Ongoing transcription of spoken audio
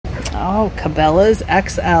Oh, Cabela's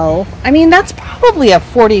XL. I mean, that's probably a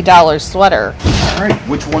 $40 sweater. All right,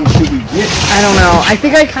 which one should we get? I don't know. I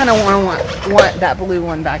think I kind of want that blue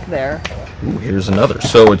one back there. Ooh, here's another.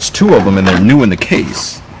 So it's two of them, and they're new in the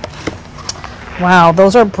case. Wow,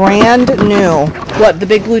 those are brand new. What, the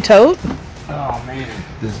big blue tote? Oh, man.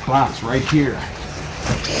 This box right here.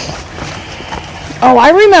 Oh, I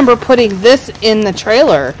remember putting this in the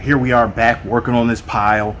trailer. Here we are back working on this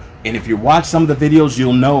pile. And if you watch some of the videos,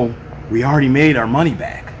 you'll know we already made our money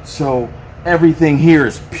back. So everything here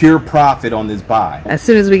is pure profit on this buy. As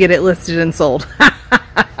soon as we get it listed and sold.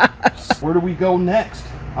 Where do we go next?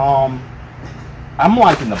 I'm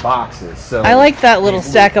liking the boxes. So I like that little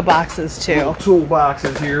stack of boxes too. Little tool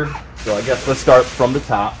boxes here. So I guess let's start from the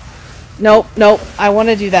top. Nope. I want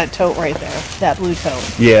to do that tote right there. That blue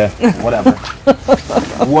tote. Yeah, whatever.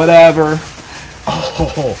 Whatever.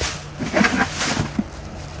 Oh.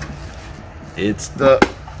 It's the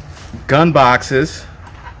gun boxes.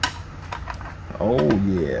 Oh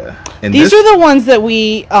yeah. And these are the ones that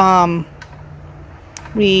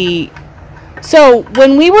so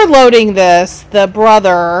when we were loading this, the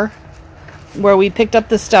brother where we picked up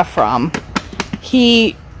the stuff from,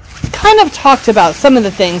 he kind of talked about some of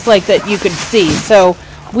the things like that you could see. So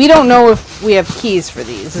we don't know if we have keys for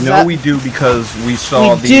these. No, we do, because we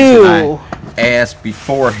saw these and I asked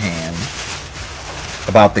beforehand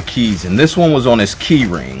about the keys, and this one was on his key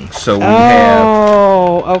ring. So we have.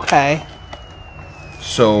 Oh, okay.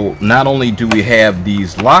 So not only do we have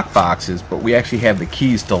these lock boxes, but we actually have the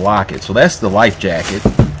keys to lock it. So that's the life jacket.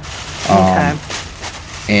 Okay.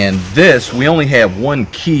 And this, we only have one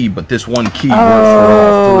key, but this one key works for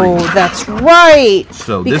all three. Oh, that's right.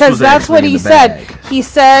 So because that's what he said. He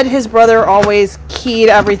said his brother always keyed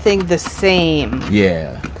everything the same.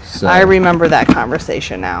 Yeah. So, I remember that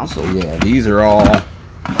conversation now. So yeah, these are all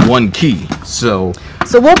one key. So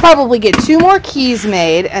we'll probably get 2 more keys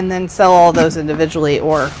made and then sell all those individually,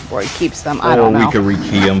 or he keeps them. I don't know. Or we could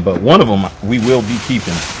rekey them, but one of them we will be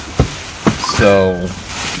keeping. So,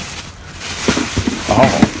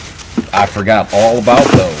 I forgot all about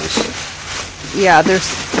those. Yeah,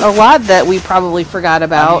 there's a lot that we probably forgot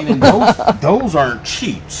about. I mean, those aren't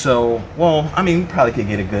cheap. So, well, I mean, we probably could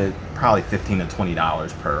get a good, probably $15 to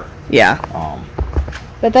 $20 per. Yeah.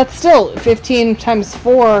 But that's still 15 times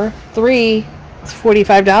 4, 3. It's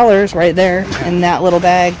 $45 right there in that little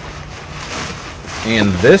bag.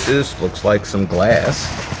 And this looks like some glass.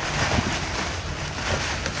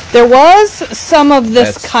 There was some of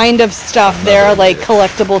this kind of stuff there, like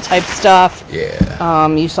collectible type stuff. Yeah.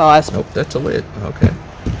 You saw us. Nope, that's a lid. Okay.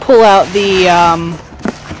 Pull out the.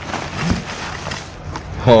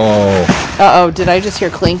 Oh. Uh-oh, did I just hear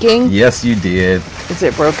clinking? Yes, you did. Is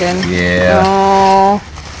it broken? Yeah. Oh.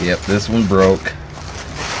 Yep, this one broke.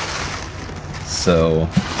 So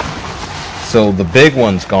the big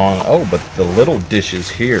one's gone. Oh, but the little dishes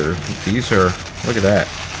here, these are, look at that.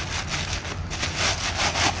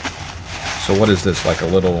 So what is this, like a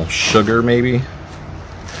little sugar maybe?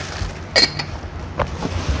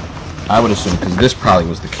 I would assume, because this probably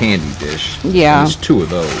was the candy dish. Yeah. There's 2 of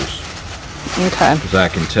those. Okay. Because I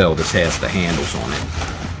can tell this has the handles on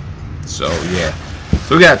it. So yeah.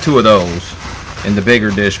 So we got 2 of those. And the bigger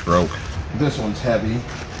dish broke. This one's heavy.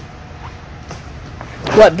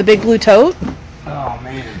 What, the big blue tote? Oh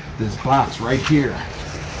man, this box right here.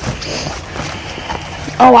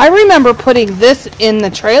 Oh, I remember putting this in the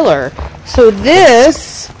trailer. So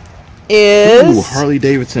this is... Ooh, Harley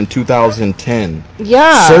Davidson 2010.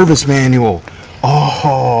 Yeah. Service manual.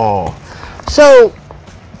 Oh. So...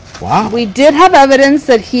 Wow. We did have evidence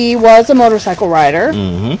that he was a motorcycle rider.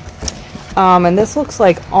 Mm-hmm. And this looks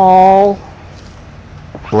like all...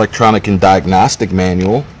 Electronic and diagnostic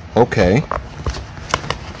manual. Okay.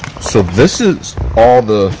 So this is all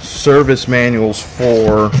the service manuals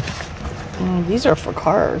for... these are for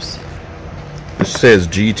cars. This says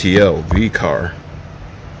GTO, V-Car.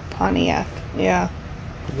 Pontiac, yeah.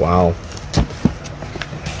 Wow.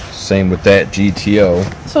 Same with that GTO.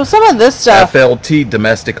 So some of this stuff... FLT,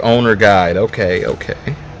 Domestic Owner Guide. Okay.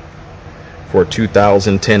 For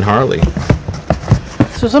 2010 Harley.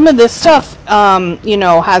 So some of this stuff,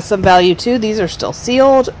 has some value too. These are still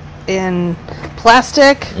sealed in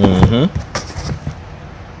plastic. Mm-hmm.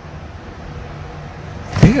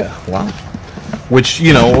 Yeah, wow. Which,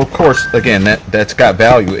 of course, again, that's got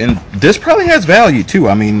value. And this probably has value too.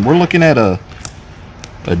 I mean, we're looking at a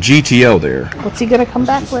GTO there. What's he going to come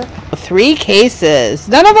back with? 3 cases.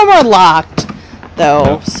 None of them are locked, though,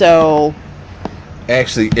 Nope. So...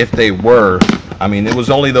 Actually, if they were, I mean, it was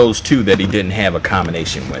only those 2 that he didn't have a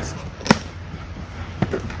combination with.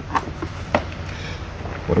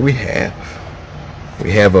 What do we have?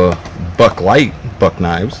 We have a Buck Light buck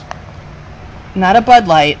knives. Not a Bud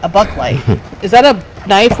Light, a Buck Light. Is that a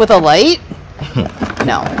knife with a light?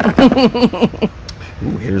 No.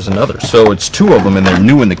 Ooh, here's another. So it's 2 of them, and they're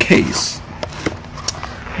new in the case.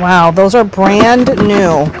 Wow, those are brand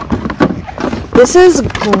new. This is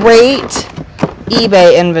great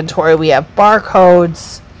eBay inventory. We have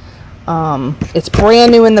barcodes. It's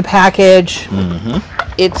brand new in the package.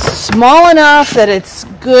 It's small enough that it's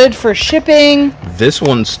good for shipping. This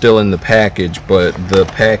one's still in the package, but the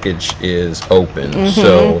package is open.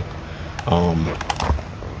 So,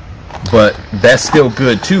 but that's still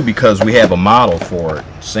good too because we have a model for it.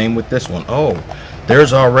 Same with this one. Oh,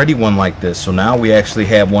 there's already one like this. So now we actually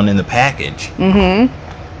have one in the package.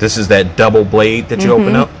 This is that double blade that you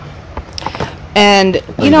open up. And,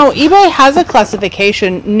 you know, eBay has a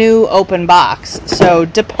classification, new open box. So,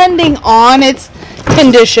 depending on its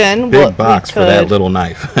condition... Big box for that little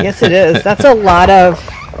knife. Yes, it is. That's a lot of...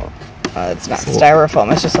 it's not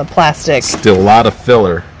styrofoam. It's just a plastic. Still a lot of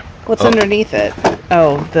filler. What's underneath it?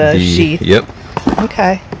 Oh, the sheath. Yep.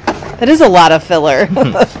 Okay. That is a lot of filler.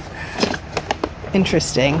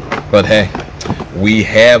 Interesting. But, hey, we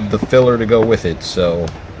have the filler to go with it, so...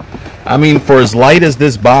 I mean, for as light as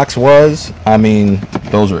this box was, I mean,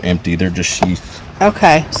 those are empty. They're just sheaths.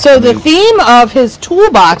 Okay. So the theme of his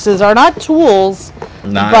toolboxes are not tools,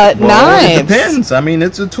 but knives. It depends. I mean,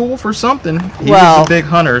 it's a tool for something. He was a big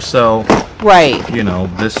hunter, so... Right. You know,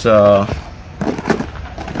 this...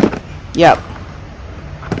 Yep.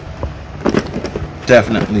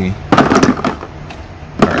 Definitely.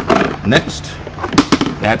 All right. Next.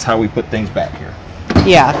 That's how we put things back here.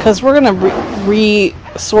 Yeah, because we're going to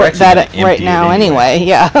sort that right now anyway.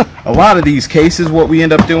 Yeah. A lot of these cases, what we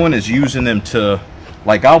end up doing is using them to,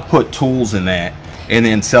 like, I'll put tools in that and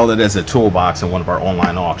then sell it as a toolbox in one of our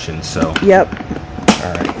online auctions. So. Yep.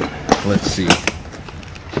 All right. Let's see.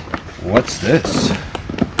 What's this?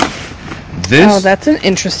 Oh, that's an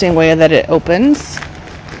interesting way that it opens.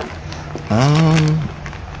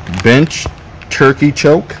 Bench turkey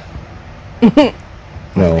choke.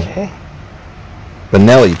 No. Okay.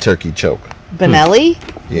 Benelli turkey choke. Benelli?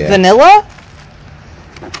 Yeah. Vanilla?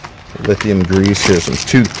 Lithium grease. Here's some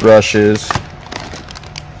toothbrushes.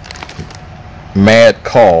 Mad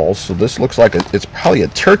calls. So this looks like it's probably a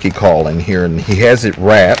turkey call in here, and he has it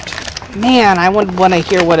wrapped. Man, I would want to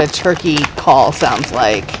hear what a turkey call sounds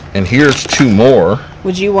like. And here's 2 more.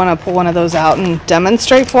 Would you want to pull one of those out and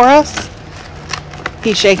demonstrate for us?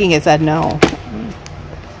 He's shaking his head no.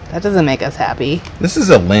 That doesn't make us happy. This is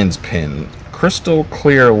a lens pin. Crystal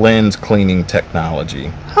clear lens cleaning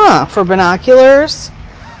technology. Huh, for binoculars?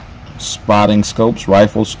 Spotting scopes,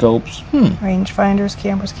 rifle scopes. Range finders,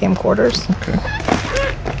 cameras, camcorders.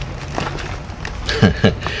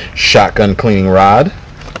 Okay. Shotgun cleaning rod.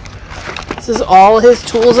 This is all his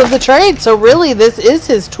tools of the trade. So really, this is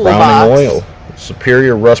his toolbox. Browning oil.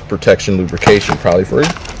 Superior rust protection lubrication, probably for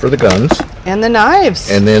the guns. And the knives.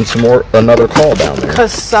 And then another call down there.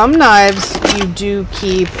 Because some knives you do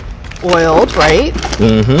keep oiled, right?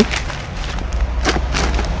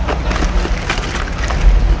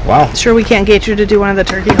 Wow. Sure we can't get you to do one of the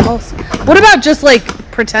turkey calls? What about just like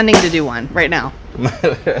pretending to do one right now? Dang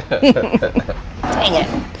it.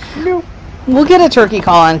 Nope. We'll get a turkey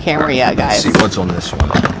call on camera yet, guys. Let's see what's on this one.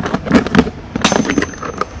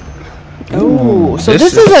 Ooh, so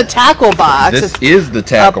this is a tackle box. This is the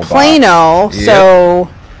tackle box. A Plano, yep. So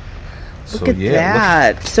look at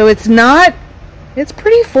that. So it's not, it's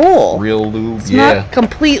pretty full. Real lube, it's not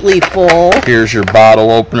completely full. Here's your bottle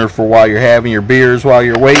opener for while you're having your beers while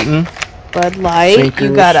you're waiting. Bud Light. Sinkers.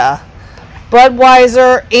 You got a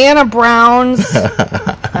Budweiser and a Browns.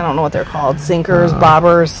 I don't know what they're called. Sinkers,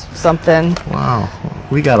 bobbers, something. Wow.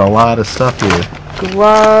 We got a lot of stuff here.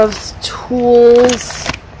 Gloves, tools.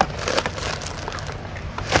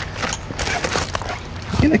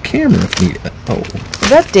 In a camera if needed. Oh. Is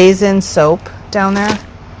that Days In soap down there?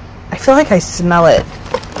 I feel like I smell it.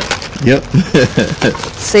 Yep.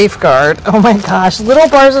 Safeguard. Oh my gosh. Little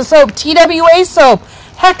bars of soap. TWA soap.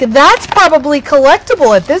 Heck, that's probably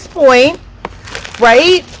collectible at this point.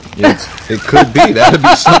 Right? It could be. That would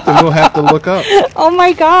be something we'll have to look up. Oh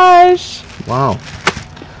my gosh. Wow.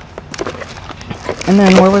 And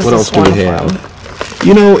then where was what this else do one we have? from?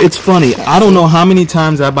 You know, it's funny. I don't know how many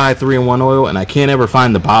times I buy 3-in-1 oil and I can't ever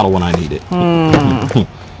find the bottle when I need it.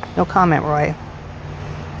 No comment, Roy.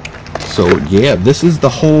 So, yeah, this is the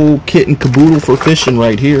whole kit and caboodle for fishing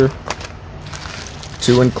right here.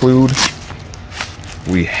 To include,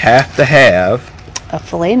 we have to have a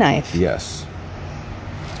fillet knife. Yes.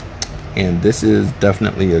 And this is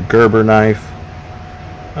definitely a Gerber knife.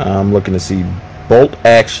 I'm looking to see bolt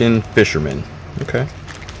action fisherman. Okay.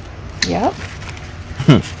 Yep.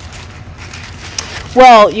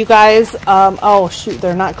 Well, you guys, oh shoot,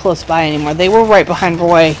 they're not close by anymore. They were right behind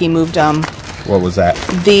Roy. He moved them. What was that?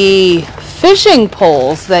 The fishing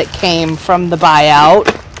poles that came from the buyout.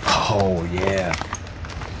 Oh, yeah.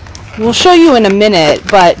 We'll show you in a minute,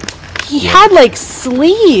 but he had like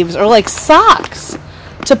sleeves or like socks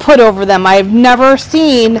to put over them. I've never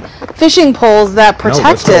seen fishing poles that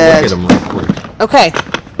protected. No, let's go look at them real quick. Okay.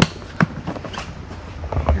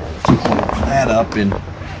 Let's hold that up, and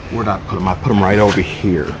where'd I put them? I put them right over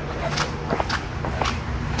here.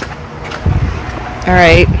 All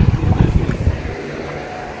right.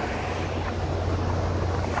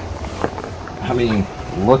 I mean,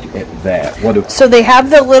 look at that. What? So they have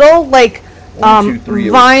the little like 1, 2, 3,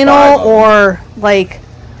 vinyl or like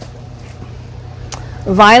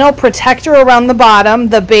vinyl protector around the bottom,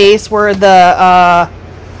 the base where the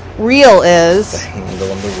reel is. The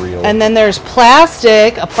handle and the reel. And then there's a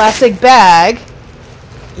plastic bag.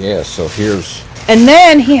 Yeah, so here's. And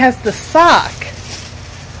then he has the sock.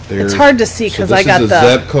 It's hard to see because I got the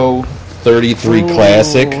Zebco 33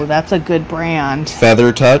 Classic. That's a good brand.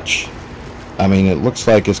 Feather touch. I mean, it looks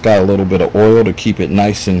like it's got a little bit of oil to keep it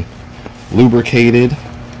nice and lubricated.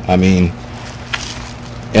 I mean,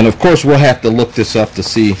 and of course we'll have to look this up to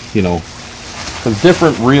see, you know, because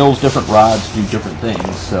different reels, different rods do different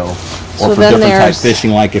things. So, or for different type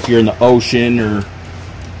fishing, like if you're in the ocean or,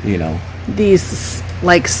 you know, these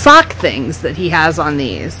like sock things that he has on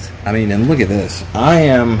these. I mean, and look at this. I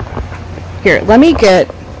am here. Let me get.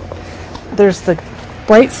 There's the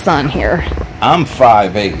bright sun here. I'm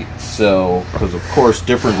 5'8", so because of course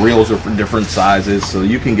different reels are for different sizes, so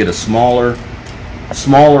you can get a smaller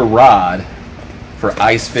rod for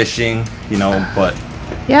ice fishing, you know. But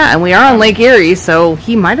yeah, and we are on Lake Erie, so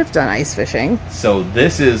he might have done ice fishing. So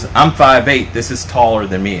this is, I'm 5'8". This is taller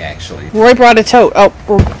than me, actually. Roy brought a tote. Oh,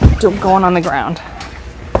 we're going on the ground.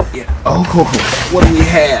 Yeah. Oh, what do we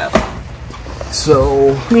have?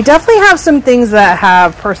 So we definitely have some things that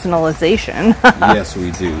have personalization. Yes,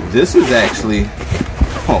 we do. This is actually,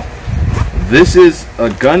 this is a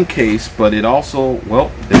gun case, but it also, well,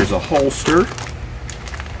 there's a holster.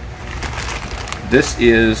 This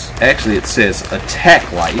is, actually it says attack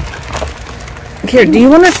light. Here, do you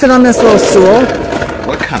want to sit on this little stool?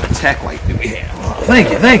 What kind of attack light do we have? Thank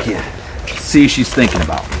you, thank you. See, she's thinking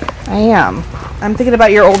about me. I am. I'm thinking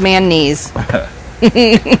about your old man knees.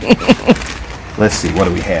 Let's see, what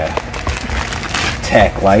do we have?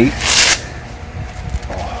 Tack light.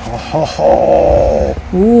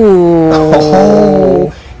 Ooh.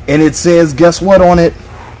 Oh. And it says, guess what on it?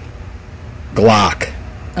 Glock.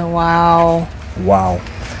 Oh, wow. Wow.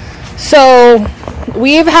 So,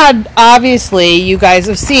 we've had, obviously, you guys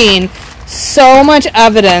have seen so much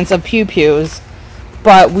evidence of pew-pews,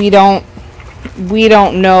 but we don't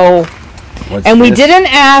know. What's and this? We didn't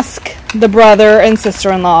ask the brother and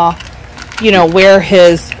sister-in-law, you know, where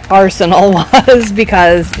his arsenal was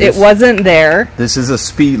because it wasn't there. This is a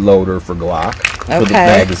speed loader for Glock, for the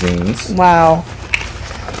magazines. Wow.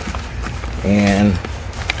 And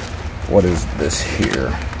what is this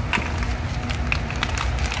here?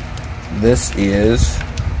 This is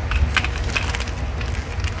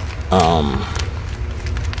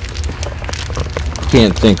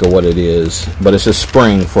can't think of what it is, but it's a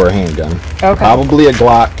spring for a handgun. Okay. Probably a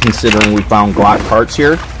Glock, considering we found Glock parts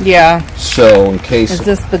here. Yeah. So in case... Is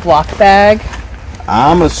this the Glock bag?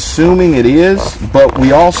 I'm assuming it is, but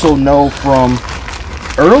we also know from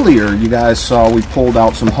earlier, you guys saw we pulled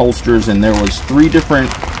out some holsters and there was 3 different...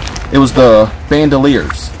 It was the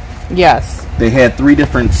bandoliers. Yes. They had 3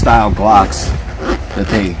 different style Glocks that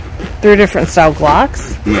they... 3 different style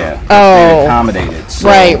Glocks? Yeah. Oh. They accommodated. So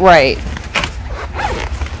right.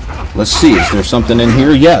 Let's see, is there something in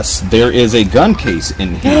here? Yes, there is a gun case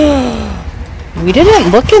in here. We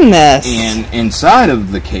didn't look in this. And inside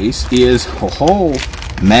of the case is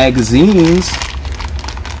magazines,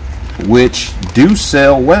 which do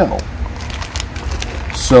sell well.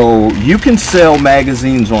 So you can sell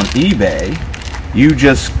magazines on eBay. You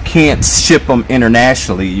just can't ship them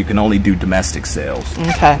internationally. You can only do domestic sales.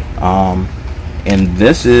 Okay. And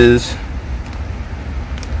this is,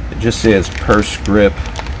 it just says purse grip.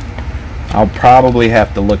 I'll probably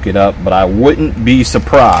have to look it up, but I wouldn't be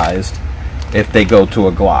surprised if they go to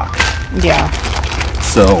a Glock. Yeah.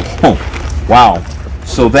 So, wow.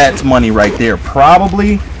 So that's money right there.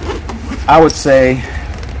 Probably, I would say,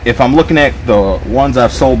 if I'm looking at the ones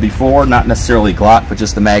I've sold before, not necessarily Glock, but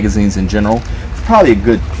just the magazines in general, it's probably a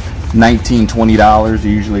good $19, $20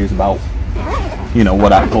 usually is about, you know,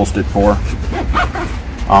 what I posted for.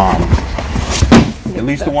 At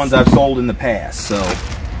least the ones I've sold in the past. So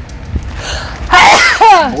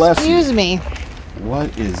Bless Excuse you. me.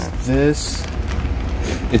 What is this?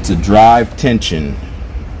 It's a drive tension.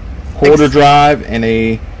 Quarter drive and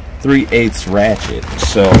a 3/8 ratchet.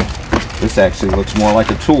 So this actually looks more like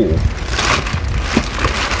a tool.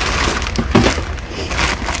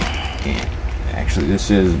 And actually, this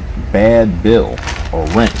is bad bill or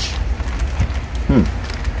wrench.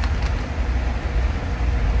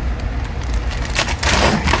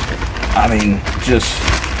 I mean, just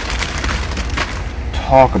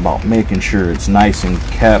talk about making sure it's nice and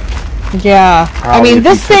kept. Yeah. Probably I mean, if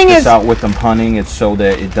this you took thing this is... out with them hunting, it's so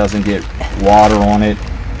that it doesn't get water on it.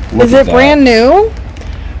 Look Is at it that. brand new?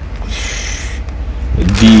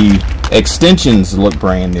 The extensions look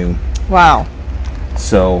brand new. Wow.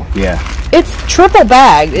 So, yeah. It's triple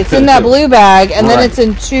bagged. It's in that blue bag, and then it's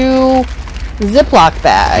in 2 Ziploc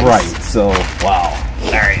bags. Right. So, wow.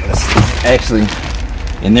 All right. Let's actually...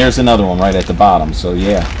 And there's another one right at the bottom. So,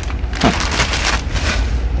 yeah.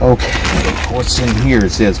 Okay. What's in here?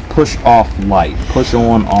 It says push off light. Push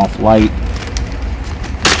on off light.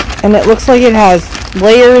 And it looks like it has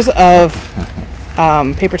layers of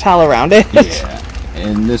paper towel around it. Yeah.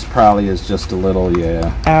 And this probably is just a little,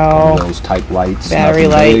 one of those type lights. Battery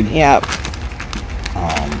nothing light. big. Yep.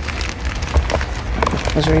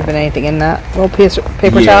 Has there even anything in that little piece of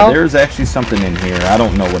paper Yeah, towel? there's actually something in here. I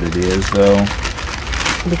don't know what it is, though.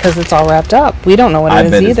 Because it's all wrapped up. We don't know what I it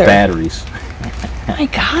is bet either. it's batteries. My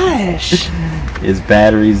gosh. It's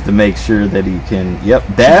batteries to make sure that he can... Yep,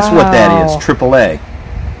 that's what that is. AAA.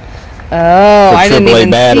 Oh, I didn't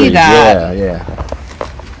even see that. Yeah.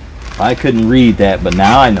 I couldn't read that, but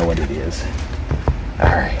now I know what it is. All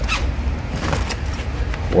right.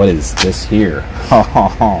 What is this here?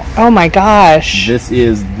 Oh my gosh. This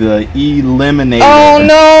is the Eliminator. Oh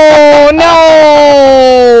no,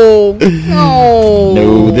 no.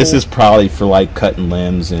 No, this is probably for like cutting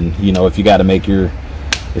limbs and, you know, if you got to make your...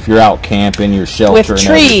 If you're out camping, your shelter with and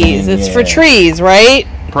trees. everything, It's for trees, right?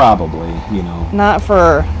 Probably, you know. Not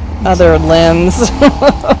for other limbs.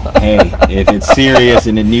 Hey, if it's serious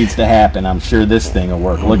and it needs to happen, I'm sure this thing will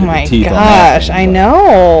work. Look at the teeth on that. Oh my gosh, I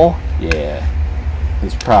know. Yeah.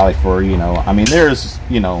 It's probably for, you know, I mean, there's,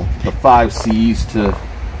 you know, the 5 C's to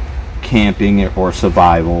camping or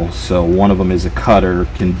survival. So one of them is a cutter,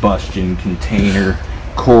 combustion, container,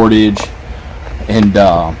 cordage, and,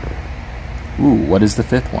 ooh, what is the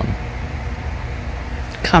 5th one?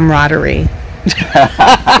 Camaraderie.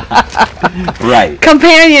 Right.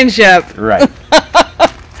 Companionship. Right.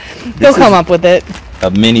 They'll come up with it. A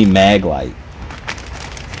mini mag light.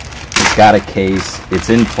 It's got a case. It's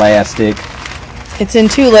in plastic. It's in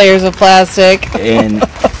 2 layers of plastic. And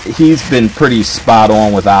he's been pretty spot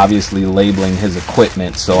on with obviously labeling his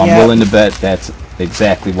equipment. So I'm willing to bet that's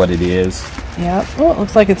exactly what it is. Yep. Oh, it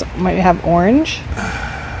looks like it might have orange.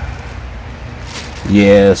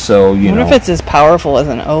 Yeah, so, you know. I wonder if it's as powerful as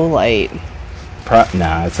an O light.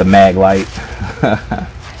 Nah, it's a mag light.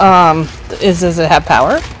 Does it have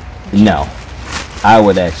power? No. I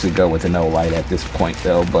would actually go with an O light at this point,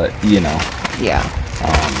 though, but, you know. Yeah.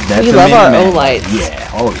 That's we love our O lights. Yeah,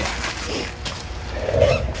 oh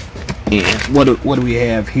yeah. And what do we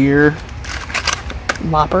have here?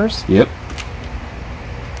 Loppers. Yep.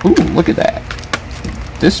 Ooh, look at that.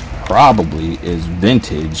 This probably is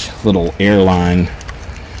vintage. Little airline.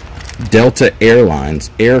 Delta Airlines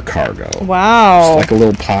air cargo. Wow. It's like a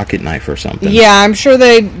little pocket knife or something. Yeah, I'm sure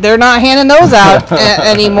they're not handing those out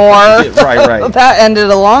anymore. Right. That ended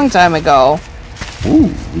a long time ago.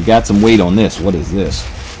 Ooh, we got some weight on this. What is this?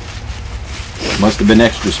 Must have been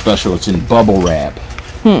extra special. It's in bubble wrap.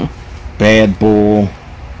 Bad Bull.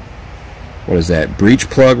 What is that? Breech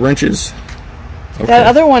plug wrenches? Okay. That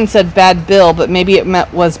other one said Bad Bill, but maybe it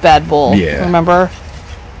was Bad Bull. Yeah. Remember?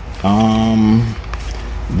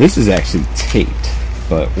 This is actually taped,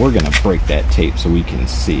 but we're gonna break that tape so we can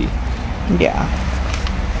see. Yeah.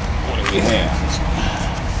 What do we have?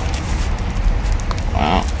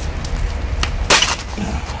 Wow.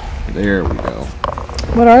 There we go.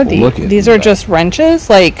 What are these? Look at These are that. just wrenches,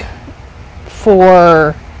 like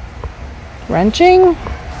for wrenching.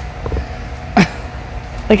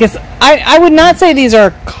 Like I would not say these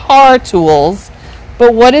are car tools,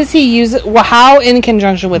 but what is he use? How in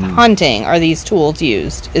conjunction with hunting are these tools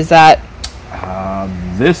used? Is that?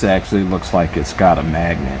 This actually looks like it's got a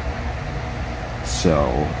magnet. So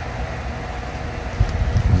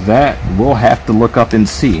that we'll have to look up and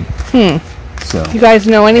see. So You guys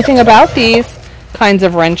know anything about these kinds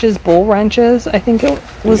of wrenches? Bull wrenches, I think it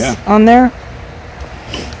was on there.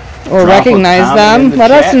 Or recognize them?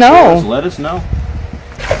 Let us know. Let us know.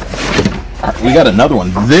 We got another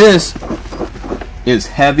one. This is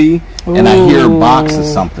heavy, and I hear a box of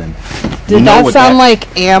something. Did that sound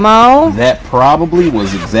like ammo? That probably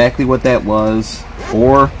was exactly what that was.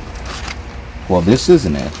 Or, well, this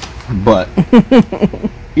isn't it, but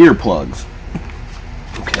earplugs.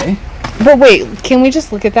 Okay. But wait, can we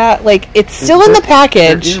just look at that? Like, it's still in the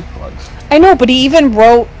package. They're earplugs. I know, but he even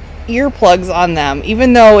wrote earplugs on them,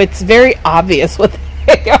 even though it's very obvious what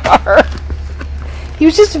they are. He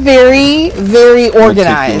was just very, very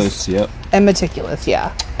organized. Meticulous, yep. And meticulous,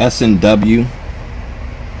 yeah. S&W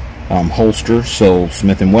holster, so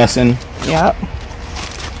Smith & Wesson. Yep.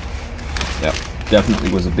 Yep,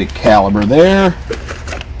 definitely was a big caliber there.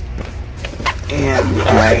 And,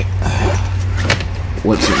 alright,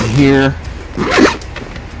 what's in here?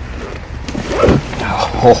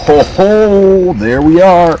 Ho, ho, ho, there we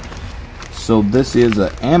are. So this is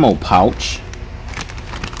an ammo pouch.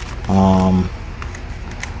 I'm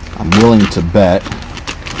willing to bet.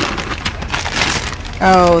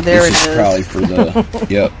 Oh, there it is. This is probably for the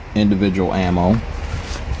yep, individual ammo.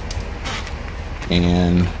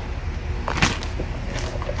 And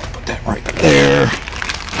put that right there.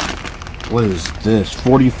 What is this?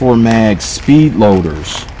 44 mag speed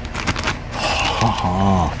loaders.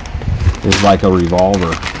 It's like a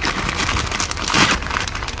revolver.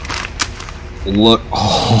 Look.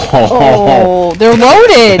 Oh, they're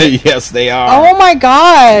loaded. Yes, they are. Oh my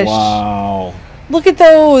gosh. Wow. Look at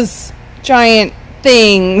those giant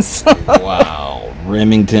things. Wow.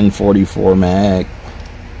 Remington 44 mag.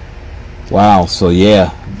 Wow. So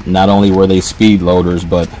yeah, not only were they speed loaders,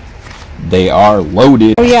 but they are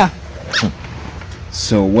loaded. Oh yeah.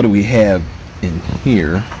 So what do we have in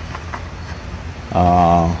here?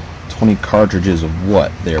 20 cartridges of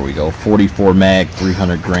what? There we go. 44 mag,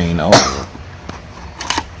 300 grain. Oh.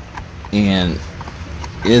 And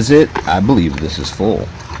is it? I believe this is full.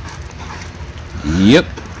 Yep.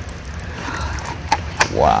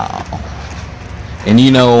 Wow. And you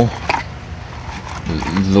know,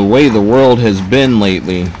 the way the world has been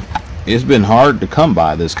lately, it's been hard to come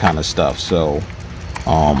by this kind of stuff. So,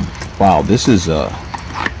 wow, this is a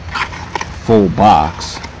full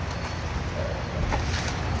box.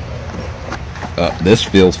 This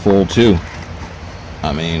feels full too.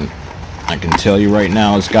 I mean, I can tell you right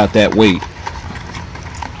now, it's got that weight.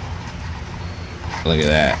 Look at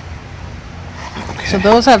that. Okay. So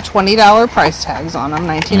those have $20 price tags on them,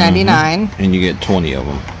 $19.99. And you get 20 of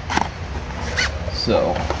them.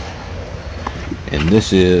 So, and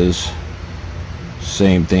this is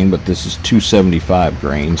same thing, but this is 275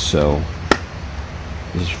 grain. So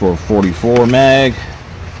this is for 44 mag,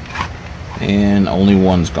 and only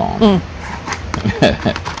one's gone.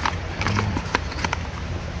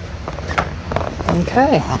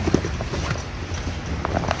 Okay.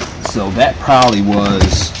 So that probably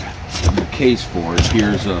was the case for it.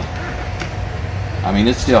 Here's a, I mean,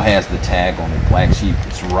 it still has the tag on it, Black Sheep.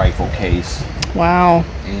 It's a rifle case. Wow.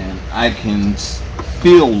 And I can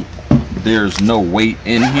feel there's no weight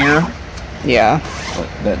in here. Yeah. But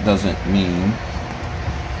that doesn't mean.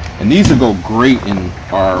 And these will go great in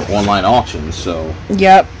our online auctions. So.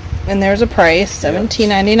 Yep. And there's a price,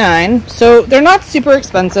 $17.99. So they're not super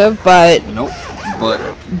expensive, but nope.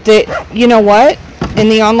 But they, you know what? In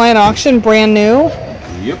the online auction, brand new.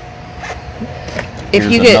 Yep. If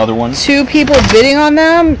Here's you get another one. 2 people bidding on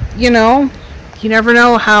them, you know, you never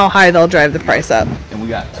know how high they'll drive the price up. And we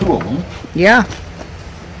got 2 of them. Yeah.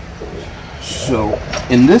 So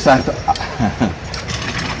in this,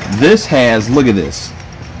 this has, look at this.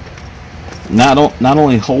 Not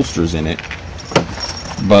only holsters in it,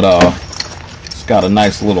 but it's got a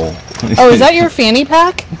nice little. Oh, is that your fanny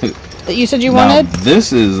pack that you said you wanted? Now,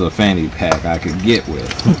 this is a fanny pack I could get with.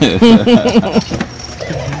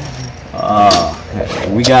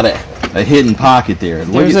 We got a hidden pocket there.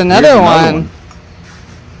 There's another one.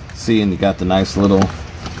 See, and you got the nice little.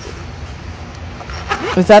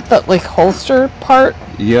 Is that the like holster part?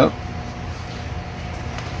 Yep.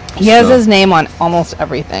 He has his name on almost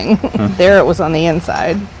everything. There it was on the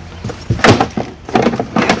inside.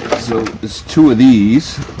 So it's 2 of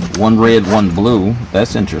these, one red, one blue.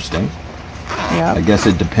 That's interesting. Yeah. I guess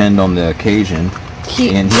it depends on the occasion.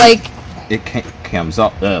 It comes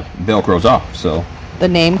up, Velcro's off, so the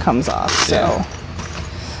name comes off. So.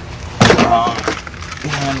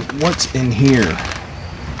 And what's in here?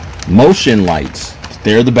 Motion lights.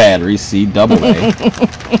 They're the batteries. CAA.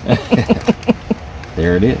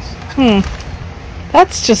 There it is.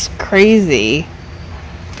 That's just crazy.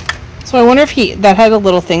 So I wonder if that had a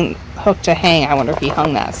little thing hooked to hang. I wonder if he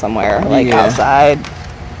hung that somewhere, like outside.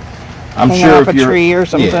 I'm sure if you're a tree or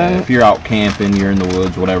something. Yeah, if you're out camping, you're in the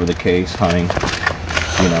woods, whatever the case, hunting.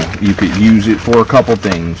 You know, you could use it for a couple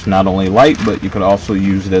things. Not only light, but you could also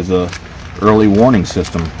use it as a early warning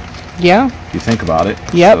system. Yeah. If you think about it.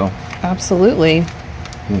 Yep. So, absolutely.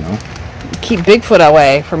 you know. Keep Bigfoot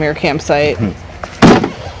away from your campsite.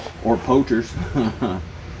 Or poachers.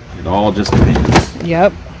 It all just depends.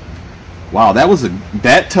 Yep. Wow,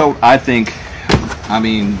 that tote, I think, I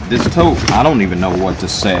mean, this tote, I don't even know what to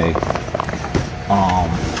say.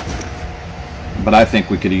 But I think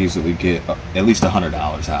we could easily get at least $100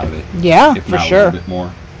 out of it. Yeah, if for not sure. A little bit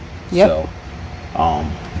more. Yep. So,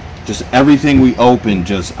 just everything we open,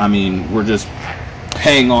 I mean, we're just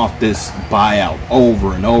paying off this buyout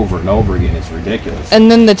over and over and over again. It's ridiculous. And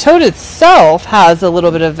then the tote itself has a little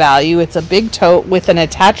bit of value. It's a big tote with an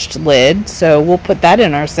attached lid, so we'll put that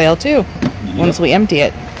in our sale too, once we empty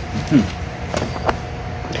it. Do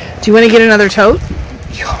you want to get another tote?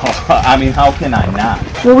 I mean, how can I not?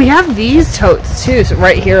 Well, we have these totes too, so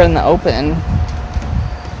right here in the open.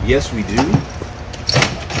 Yes, we do.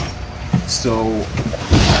 So,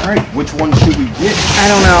 all right, which one should we get? I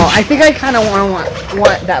don't know. I think I kind of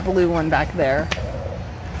want that blue one back there.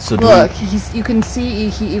 So look, you can see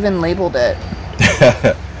he even labeled it.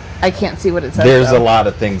 I can't see what it says. There's though. a lot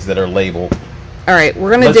of things that are labeled. All right,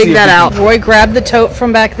 we're gonna dig that out. Roy, grab the tote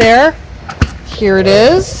from back there. Here it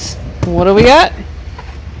is. What do we got?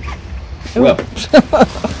 Well,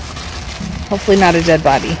 hopefully not a dead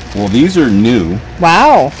body. Well, these are new.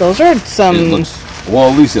 Wow, those are some. Well,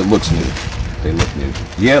 at least it looks new. They look new.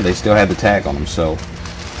 Yeah, they still had the tag on them. So,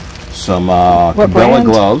 some Cabela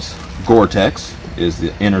gloves. Gore-Tex is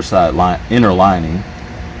the inner lining.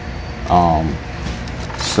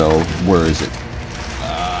 So where is it?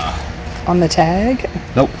 On the tag?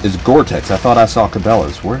 Nope, it's Gore-Tex. I thought I saw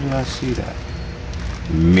Cabela's. Where did I see that?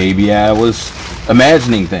 Maybe I was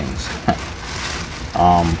imagining things.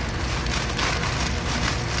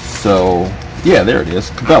 So yeah, there it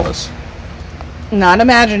is. Cabela's. Not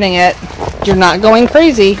imagining it. You're not going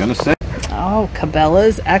crazy. Gonna say. Oh,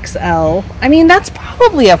 Cabela's XL. I mean, that's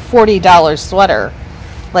probably a $40 sweater.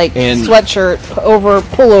 Like sweatshirt,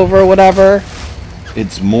 pullover, whatever.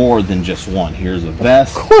 It's more than just one. Here's a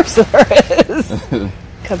vest. Of course there is.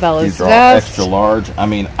 Cabela's These are all vest. extra large. I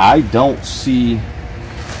mean, I don't see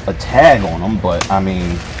a tag on them, but I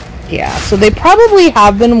mean... Yeah, so they probably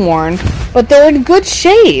have been worn, but they're in good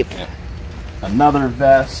shape. Another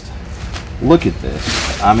vest. Look at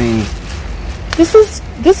this. I mean...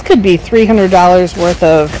 This could be $300 worth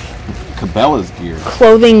of... Cabela's gear.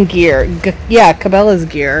 Clothing gear. Yeah, Cabela's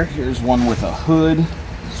gear. Here's one with a hood.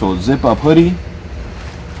 So a zip-up hoodie.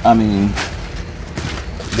 I mean...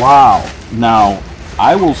 Wow. Now,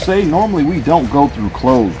 I will say, normally we don't go through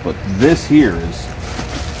clothes, but this here is...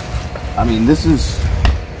 I mean, this is...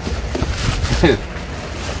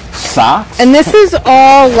 socks? And this is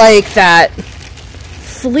all like that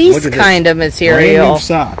fleece kind of material. Brand new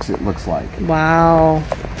socks, it looks like. Wow.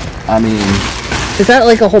 I mean... Is that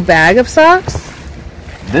like a whole bag of socks?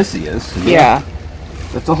 This is. Yeah.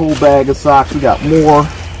 That's a whole bag of socks. We got more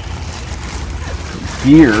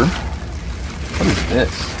gear. What is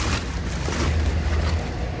this?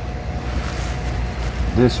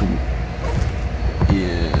 This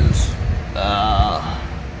is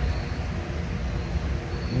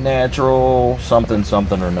natural something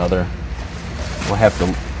or another. We'll have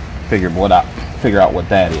to figure out what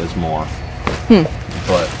that is more.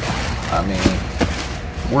 But I mean,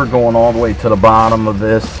 we're going all the way to the bottom of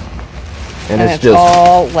this, and it's just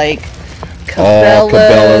all like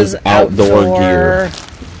Cabela's outdoor gear.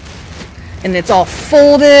 And it's all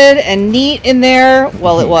folded and neat in there.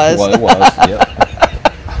 Well, it was. Well, it was. Yep.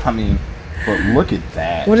 I mean, but look at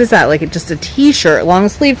that. What is that? Like just a t-shirt, long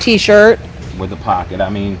sleeve t-shirt with a pocket. I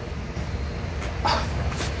mean,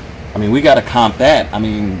 we got to comp that. I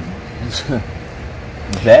mean,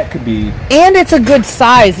 that could be. And it's a good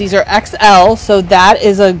size. These are XL, so that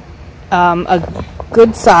is a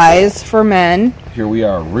good size for men. Here we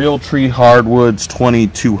are, Real Tree Hardwoods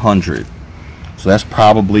 2200. So that's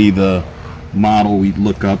probably the model we'd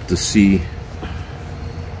look up to see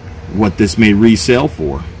what this may resell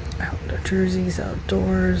for. Outdoor jerseys,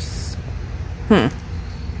 outdoors.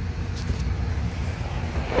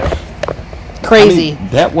 Crazy. I mean,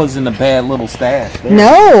 that wasn't a bad little stash there.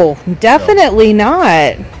 No, definitely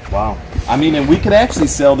not. Wow. I mean, and we could actually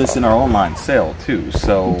sell this in our online sale too.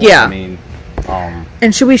 So yeah. I mean,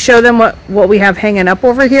 and should we show them what we have hanging up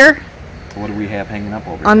over here? What do we have hanging up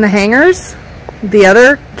over here? On the hangers? The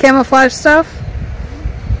other camouflage stuff?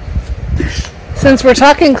 Since we're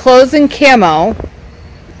talking clothes and camo,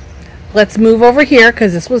 let's move over here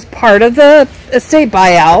because this was part of the estate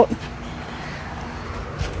buyout.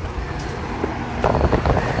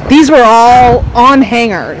 These were all on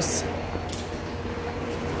hangers.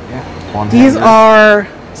 Yeah, on these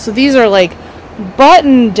hangers. These are like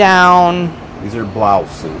button down These are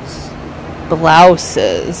blouses.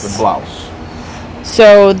 blouses. The blouse.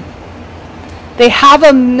 So they have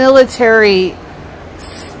a military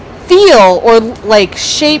feel or like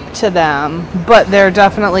shape to them, but they're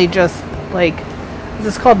definitely just like, is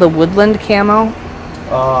this called the woodland camo?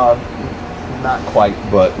 Not quite,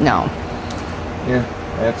 but No. yeah,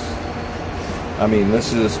 that's. I mean,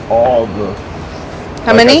 this is all the.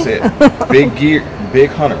 How like many? I said, big gear, big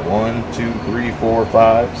hunter. 1, 2, 3, 4,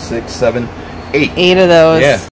 5, 6, 7, 8. 8 of those. Yeah.